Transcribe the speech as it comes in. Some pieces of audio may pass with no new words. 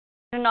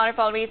Narif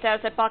Alvi says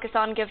that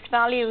Pakistan gives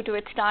value to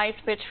its ties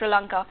with Sri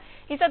Lanka.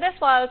 He said this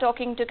while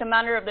talking to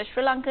Commander of the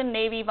Sri Lankan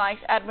Navy Vice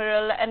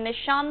Admiral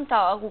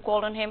Nishantha, who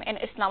called on him in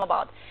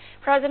Islamabad.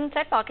 President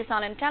said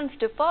Pakistan intends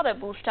to further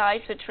boost ties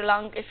with Sri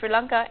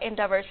Lanka in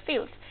diverse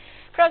fields.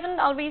 President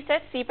Alvi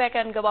said CPEC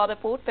and Gawada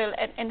Port will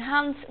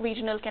enhance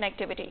regional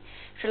connectivity.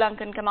 Sri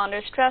Lankan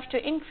commander stressed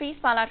to increase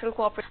bilateral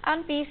cooperation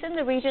and peace in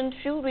the region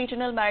through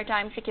regional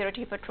maritime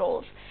security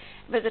patrols.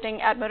 Visiting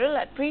Admiral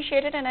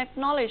appreciated and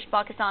acknowledged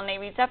Pakistan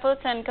Navy's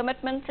efforts and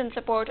commitments in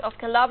support of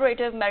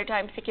collaborative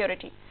maritime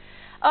security.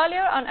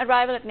 Earlier, on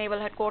arrival at Naval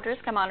Headquarters,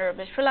 Commander of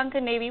the Sri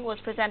Lankan Navy was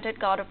presented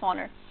Guard of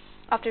Honor.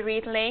 After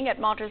wreath laying at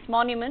Martyrs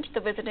Monument, the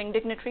visiting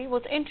dignitary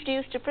was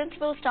introduced to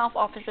principal staff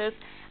officers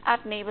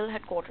at Naval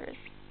Headquarters.